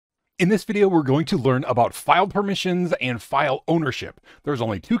In this video, we're going to learn about file permissions and file ownership. There's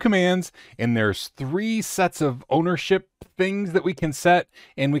only two commands, and there's three sets of ownership things that we can set,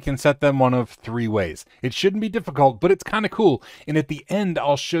 and we can set them one of three ways. It shouldn't be difficult, but it's kind of cool. And at the end,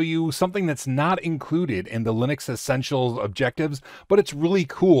 I'll show you something that's not included in the Linux Essentials objectives, but it's really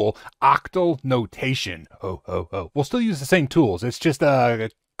cool. Octal notation. Ho, ho, ho. We'll still use the same tools. It's just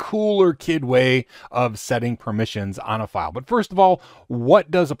a cooler kid way of setting permissions on a file. But first of all,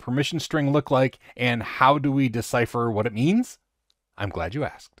 what does a permission string look like, and how do we decipher what it means? I'm glad you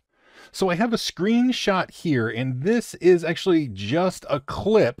asked. So I have a screenshot here, and this is actually just a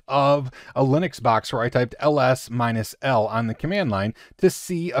clip of a Linux box where I typed ls-l on the command line to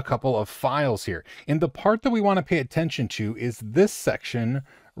see a couple of files here. And the part that we want to pay attention to is this section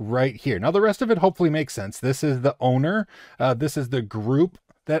right here. Now the rest of it hopefully makes sense. This is the owner. This is the group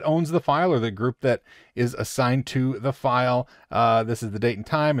that owns the file, or the group that is assigned to the file. This is the date and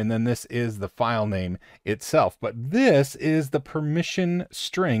time, and then this is the file name itself. But this is the permission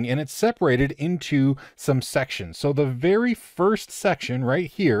string, and it's separated into some sections. So the very first section right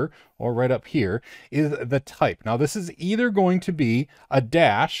here, or right up here, is the type. Now this is either going to be a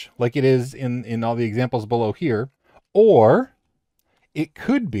dash, like it is in all the examples below here, or it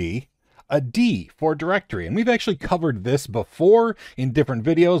could be a D for directory. And we've actually covered this before in different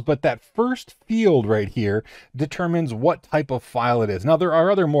videos, but that first field right here determines what type of file it is. Now there are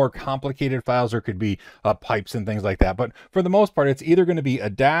other more complicated files. There could be pipes and things like that, but for the most part, it's either going to be a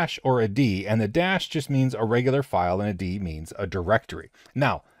dash or a D, and the dash just means a regular file and a D means a directory.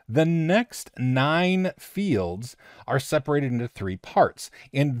 Now, the next 9 fields are separated into 3 parts,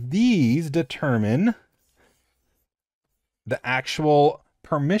 and these determine the actual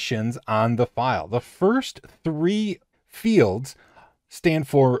permissions on the file. The first 3 fields stand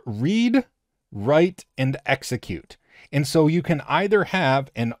for read, write, and execute. And so you can either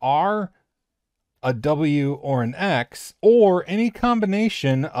have an R, a W, or an X, or any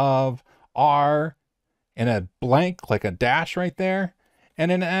combination of R and a blank, like a dash right there,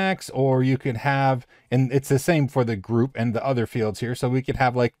 and an X, or you could have, and it's the same for the group and the other fields here. So we could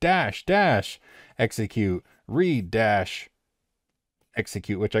have like dash, dash, execute, read, dash,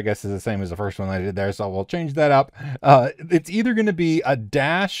 execute, which I guess is the same as the first one I did there, so we'll change that up. It's either going to be a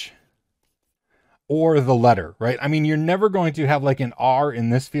dash or the letter, right? I mean, you're never going to have like an R in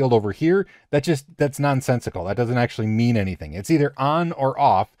this field over here. That's nonsensical. That doesn't actually mean anything. It's either on or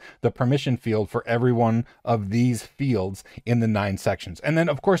off the permission field for every one of these fields in the 9 sections. And then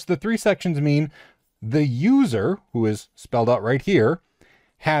of course the 3 sections mean the user, who is spelled out right here,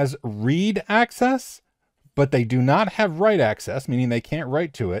 has read access, but they do not have write access, meaning they can't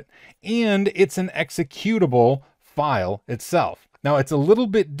write to it, and it's an executable file itself. Now, it's a little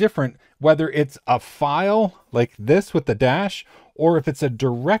bit different whether it's a file like this with the dash, or if it's a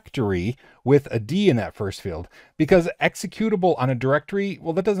directory with a D in that first field, because executable on a directory,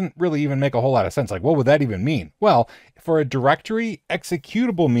 well, that doesn't really even make a whole lot of sense. Like, what would that even mean? Well, for a directory,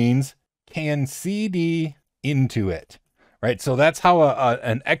 executable means can CD into it, right? So that's how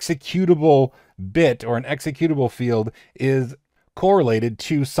an executable bit or an executable field is correlated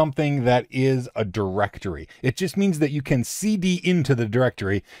to something that is a directory. It just means that you can CD into the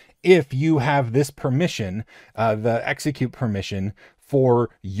directory if you have this permission, the execute permission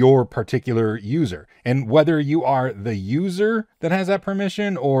for your particular user. And whether you are the user that has that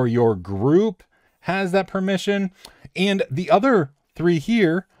permission or your group has that permission, and the other 3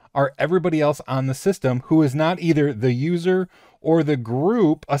 here are everybody else on the system who is not either the user or the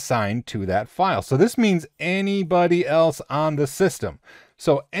group assigned to that file. So this means anybody else on the system.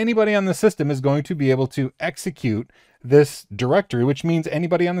 So anybody on the system is going to be able to execute this directory, which means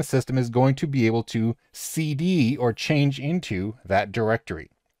anybody on the system is going to be able to CD or change into that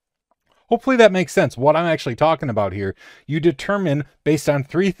directory. Hopefully that makes sense. What I'm actually talking about here, you determine based on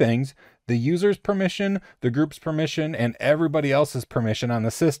 3 things: the user's permission, the group's permission, and everybody else's permission on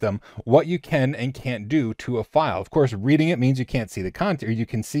the system, what you can and can't do to a file. Of course, reading it means you can't see the content, or you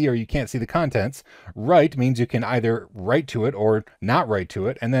can see or you can't see the contents. Write means you can either write to it or not write to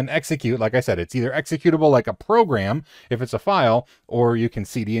it. And then execute, like I said, it's either executable like a program if it's a file, or you can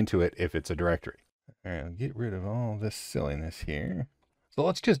CD into it if it's a directory. All right, I'll get rid of all this silliness here. So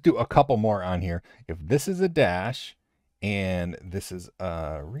let's just do a couple more on here. If this is a dash, and this is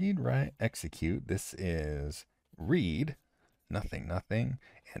read, write, execute. This is read, nothing, nothing,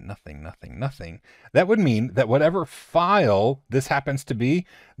 and nothing, nothing, nothing. That would mean that whatever file this happens to be,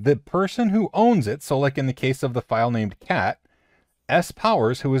 the person who owns it, so like in the case of the file named cat, S.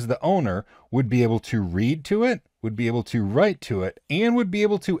 Powers, who is the owner, would be able to read to it, would be able to write to it, and would be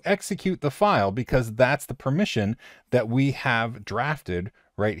able to execute the file, because that's the permission that we have drafted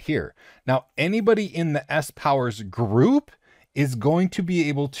right here. Now, anybody in the S-powers group is going to be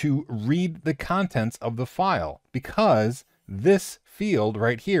able to read the contents of the file because this field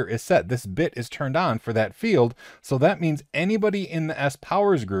right here is set. This bit is turned on for that field. So that means anybody in the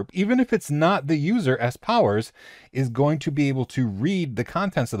S-powers group, even if it's not the user S-powers, is going to be able to read the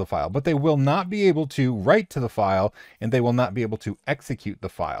contents of the file, but they will not be able to write to the file, and they will not be able to execute the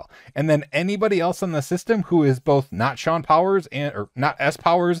file. And then anybody else on the system who is both not chown powers or not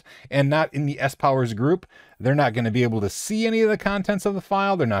S-powers and not in the S-powers group, they're not going to be able to see any of the contents of the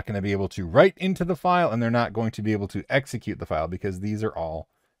file. They're not going to be able to write into the file, and they're not going to be able to execute the file because these are all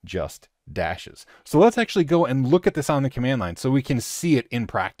just dashes. So let's actually go and look at this on the command line so we can see it in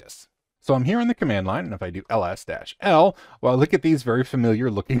practice. So I'm here on the command line, and if I do ls-l, well, look at these very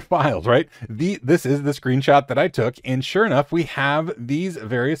familiar looking files, right? This is the screenshot that I took, and sure enough, we have these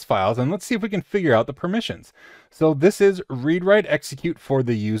various files, and let's see if we can figure out the permissions. So this is read, write, execute for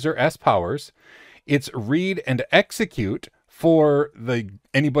the user S-powers. It's read and execute for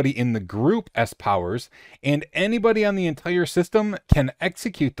anybody in the group S-powers, and anybody on the entire system can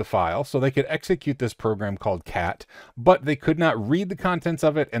execute the file. So they could execute this program called cat, but they could not read the contents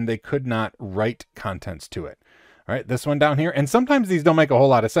of it, and they could not write contents to it. All right, this one down here, and sometimes these don't make a whole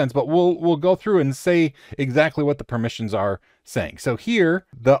lot of sense, but we'll go through and say exactly what the permissions are saying. So here,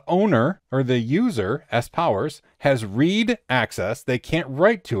 the owner or the user S-powers has read access. They can't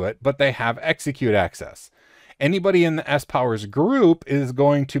write to it, but they have execute access. Anybody in the S-powers group is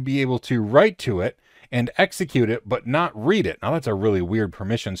going to be able to write to it and execute it, but not read it. Now that's a really weird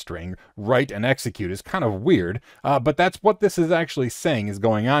permission string. Write and execute is kind of weird, but that's what this is actually saying is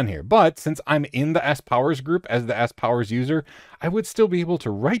going on here. But since I'm in the S-powers group as the S-powers user, I would still be able to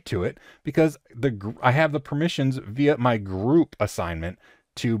write to it because I have the permissions via my group assignment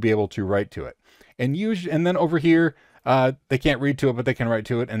to be able to write to it. And then over here, they can't read to it, but they can write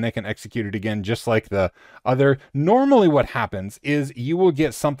to it, and they can execute it again, just like the other. Normally what happens is you will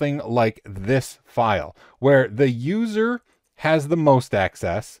get something like this file where the user has the most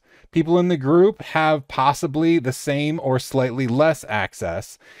access. People in the group have possibly the same or slightly less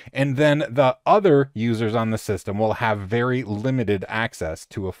access. And then the other users on the system will have very limited access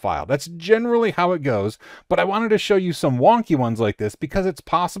to a file. That's generally how it goes. But I wanted to show you some wonky ones like this because it's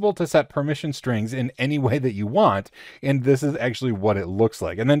possible to set permission strings in any way that you want. And this is actually what it looks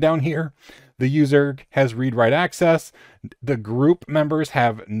like. And then down here, the user has read-write access. The group members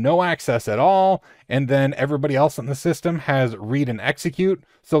have no access at all. And then everybody else in the system has read and execute.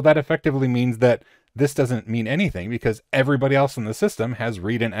 So that effectively means that this doesn't mean anything because everybody else in the system has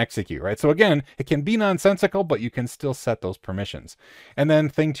read and execute, right? So again, it can be nonsensical, but you can still set those permissions. And then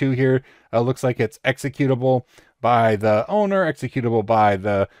thing 2 here looks like it's executable by the owner, executable by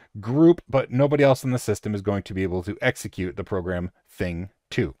the group, but nobody else in the system is going to be able to execute the program thing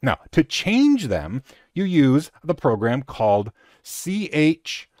 2. Now, to change them, you use the program called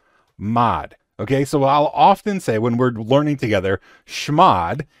chmod. Okay, so I'll often say when we're learning together,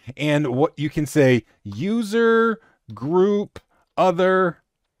 chmod, and what you can say user group other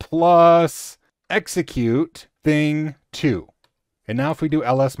plus execute thing 2. And now if we do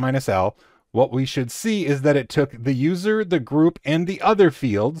ls-l, what we should see is that it took the user, the group, and the other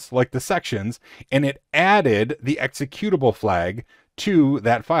fields, like the sections, and it added the executable flag to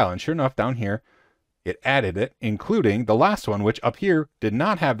that file. And sure enough, down here, it added it, including the last one, which up here did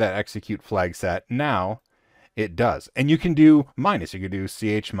not have that execute flag set. Now it does. And you can do minus. You could do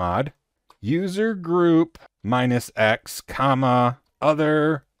chmod user group -x, comma,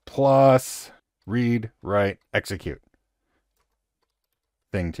 other plus read, write, execute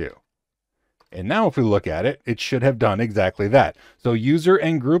thing 2. And now if we look at it, it should have done exactly that. So user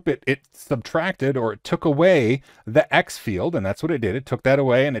and group, it subtracted, or it took away the X field, and that's what it did. It took that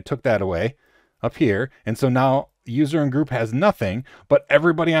away, and it took that away up here. And so now user and group has nothing, but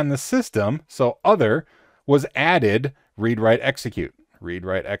everybody on the system, so other, was added read, write, execute. Read,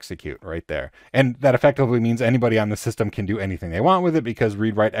 write, execute right there. And that effectively means anybody on the system can do anything they want with it because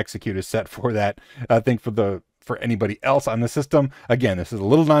read, write, execute is set for that thing for anybody else on the system. Again, this is a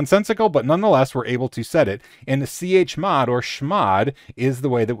little nonsensical, but nonetheless, we're able to set it. And the chmod or chmod is the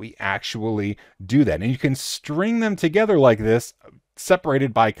way that we actually do that. And you can string them together like this,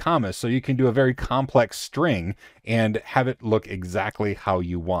 separated by commas. So you can do a very complex string and have it look exactly how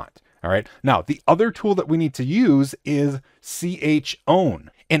you want. All right. Now, the other tool that we need to use is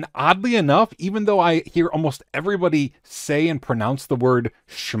chown. And oddly enough, even though I hear almost everybody say and pronounce the word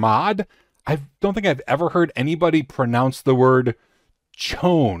chmod, I don't think I've ever heard anybody pronounce the word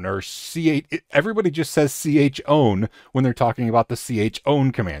chown or everybody just says chown when they're talking about the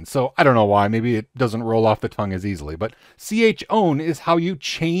chown command. So I don't know why, maybe it doesn't roll off the tongue as easily, but chown is how you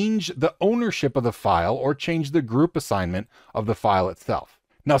change the ownership of the file or change the group assignment of the file itself.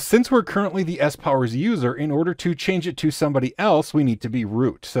 Now, since we're currently the spowers user, in order to change it to somebody else, we need to be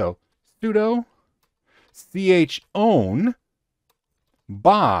root. So sudo chown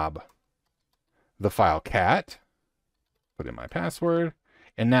bob the file cat, put in my password,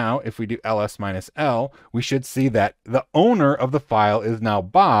 and now if we do ls-l, we should see that the owner of the file is now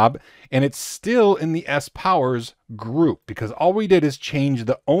Bob, and it's still in the spowers group, because all we did is change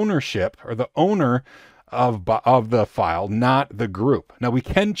the ownership, or the owner of the file, not the group. Now we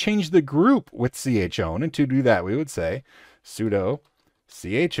can change the group with chown, and to do that we would say sudo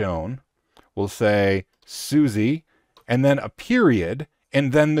chown, we'll say Susie, and then a period,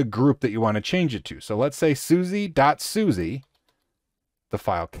 and then the group that you want to change it to. So let's say Susie.Susie, the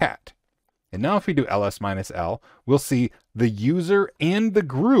file cat. And now if we do ls-l, we'll see the user and the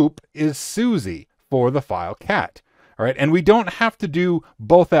group is Susie for the file cat. All right, and we don't have to do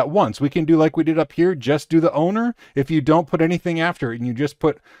both at once. We can do like we did up here, just do the owner. If you don't put anything after it and you just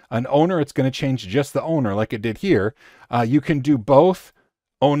put an owner, it's going to change just the owner like it did here. You can do both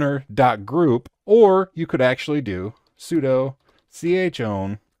owner.group, or you could actually do sudo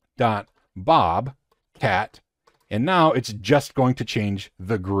chown.bob cat, and now it's just going to change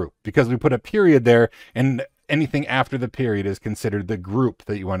the group because we put a period there, and anything after the period is considered the group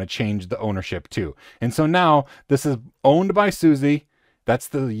that you want to change the ownership to. And so now this is owned by Susie. That's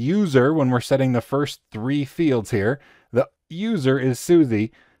the user when we're setting the first three fields here. The user is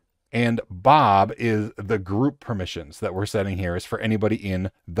Susie, and Bob is the group permissions that we're setting here is for anybody in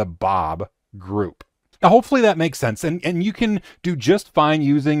the Bob group. Now, hopefully that makes sense, and you can do just fine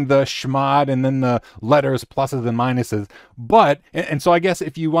using the chmod and then the letters, pluses and minuses, but, and so I guess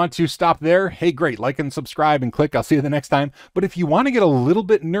if you want to stop there, hey, great, like and subscribe and click, I'll see you the next time. But if you want to get a little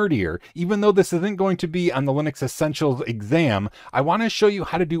bit nerdier, even though this isn't going to be on the Linux Essentials exam, I want to show you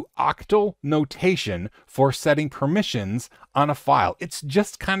how to do octal notation for setting permissions on a file. It's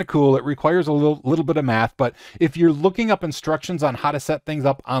just kind of cool. It requires a little bit of math, but if you're looking up instructions on how to set things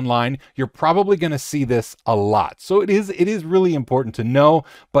up online, you're probably going to see this a lot. So it is really important to know,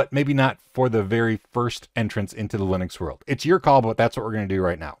 but maybe not for the very first entrance into the Linux world. It's your call, but that's what we're going to do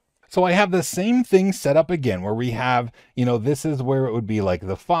right now. So I have the same thing set up again, where we have, this is where it would be like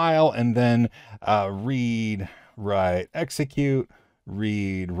the file, and then read, write, execute,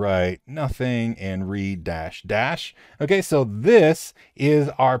 read, write, nothing, and read dash dash. Okay, so this is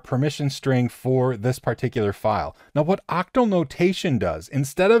our permission string for this particular file. Now what octal notation does,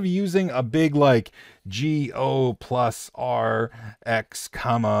 instead of using a big like GO plus R X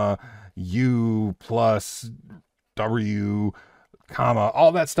comma U plus W comma,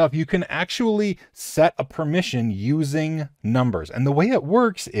 all that stuff, you can actually set a permission using numbers. And the way it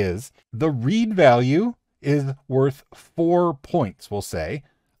works is the read value is worth 4 points, we'll say.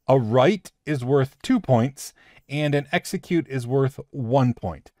 A write is worth 2 points, and an execute is worth 1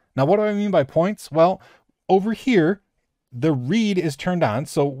 point. Now, what do I mean by points? Well, over here, the read is turned on,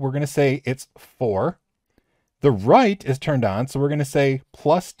 so we're going to say it's 4. The write is turned on, so we're going to say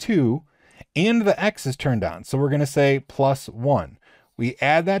 +2, and the X is turned on, so we're going to say +1. We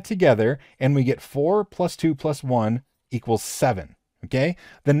add that together, and we get 4 + 2 + 1 = 7. Okay?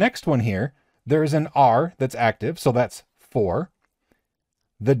 The next one here, there's an R that's active, so that's 4.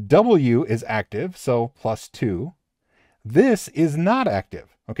 The W is active, so +2. This is not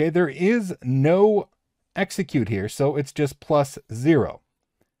active, okay? There is no execute here, so it's just +0.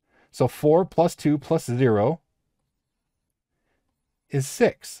 So 4 + 2 + 0 is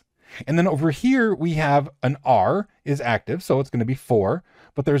 6. And then over here, we have an R is active, so it's going to be 4.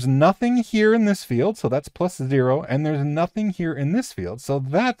 But there's nothing here in this field, so that's +0. And there's nothing here in this field, so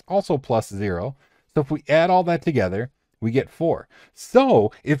that's also +0. So if we add all that together, we get 4.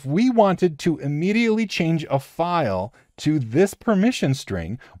 So if we wanted to immediately change a file to this permission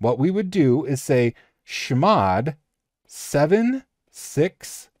string, what we would do is say chmod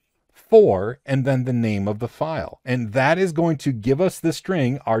 764 and then the name of the file. And that is going to give us the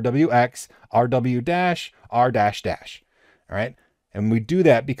string rwx, rw dash, r dash dash. All right. And we do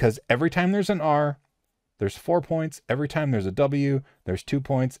that because every time there's an R, there's 4 points. Every time there's a W, there's 2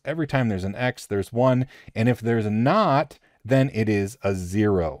 points. Every time there's an X, there's 1. And if there's not, then it is a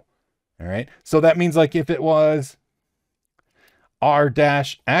 0. All right. So that means like if it was R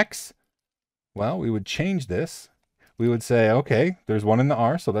dash X, well, we would change this. We would say, okay, there's 1 in the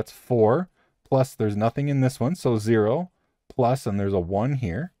R, so that's 4, plus there's nothing in this one, so 0, plus, and there's a 1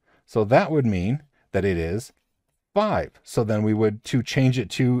 here. So that would mean that it is 5. So then we would, to change it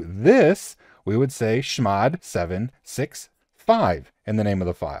to this, we would say chmod 765 in the name of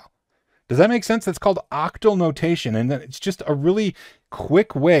the file. Does that make sense? That's called octal notation, and it's just a really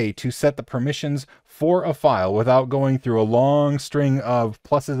quick way to set the permissions for a file without going through a long string of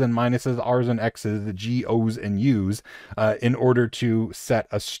pluses and minuses, R's and X's, the G, O's, and U's in order to set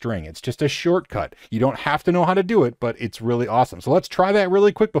a string. It's just a shortcut. You don't have to know how to do it, but it's really awesome. So let's try that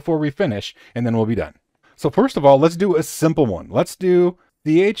really quick before we finish, and then we'll be done. So first of all, let's do a simple one. Let's do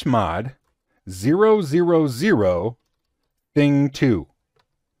chmod 000 thing2.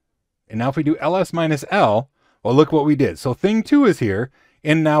 And now if we do ls-l, well, look what we did. So thing2 is here,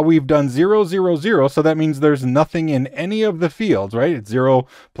 and now we've done 000, so that means there's nothing in any of the fields, right? It's 0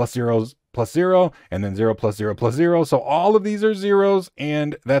 plus 0 plus 0, and then 0 plus 0 plus 0. So all of these are zeros,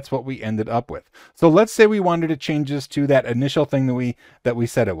 and that's what we ended up with. So let's say we wanted to change this to that initial thing that we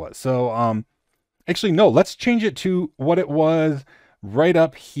said it was. So actually, no, let's change it to what it was right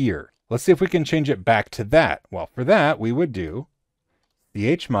up here. Let's see if we can change it back to that. Well, for that, we would do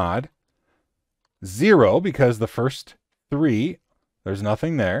chmod 0, because the first 3, there's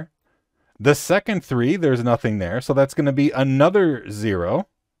nothing there. The second 3, there's nothing there. So that's going to be another 0.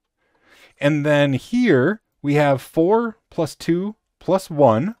 And then here we have 4 plus 2 plus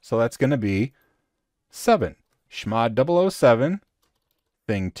 1. So that's going to be 7. Chmod 007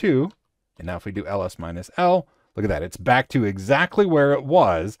 thing2. And now if we do ls-l, look at that. It's back to exactly where it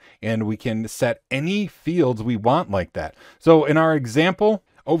was. And we can set any fields we want like that. So in our example,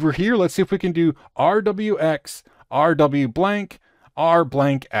 over here, let's see if we can do rwx, rw blank, r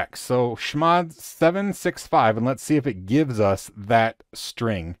blank x. So chmod 765, and let's see if it gives us that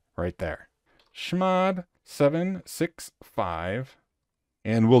string right there. Chmod 765,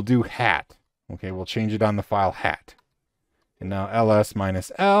 and we'll do hat. Okay, we'll change it on the file hat. And now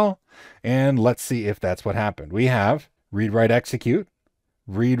ls-l, and let's see if that's what happened. We have read, write, execute,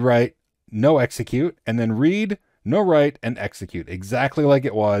 read, write, no execute, and then read, no write, and execute, exactly like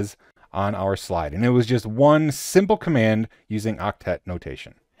it was on our slide. And it was just one simple command using octet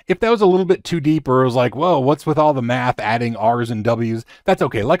notation. If that was a little bit too deep, or it was like, whoa, what's with all the math adding R's and W's? That's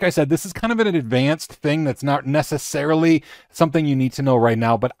okay. Like I said, this is kind of an advanced thing that's not necessarily something you need to know right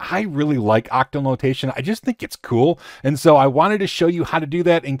now, but I really like octal notation. I just think it's cool. And so I wanted to show you how to do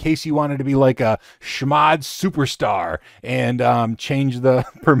that in case you wanted to be like a chmod superstar and change the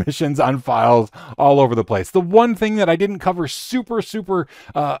permissions on files all over the place. The one thing that I didn't cover super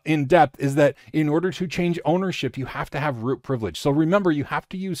in depth is that in order to change ownership, you have to have root privilege. So remember, you have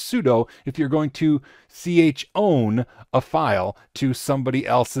to use sudo if you're going to chown a file to somebody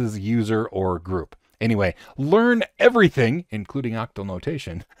else's user or group. Anyway, learn everything, including octal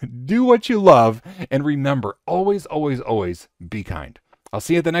notation. Do what you love, and remember, always be kind. I'll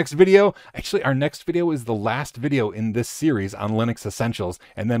see you at the next video. Actually, our next video is the last video in this series on Linux Essentials,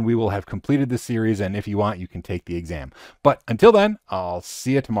 and then we will have completed the series, and if you want, you can take the exam. But until then, I'll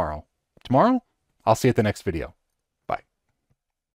see you tomorrow. I'll see you at the next video.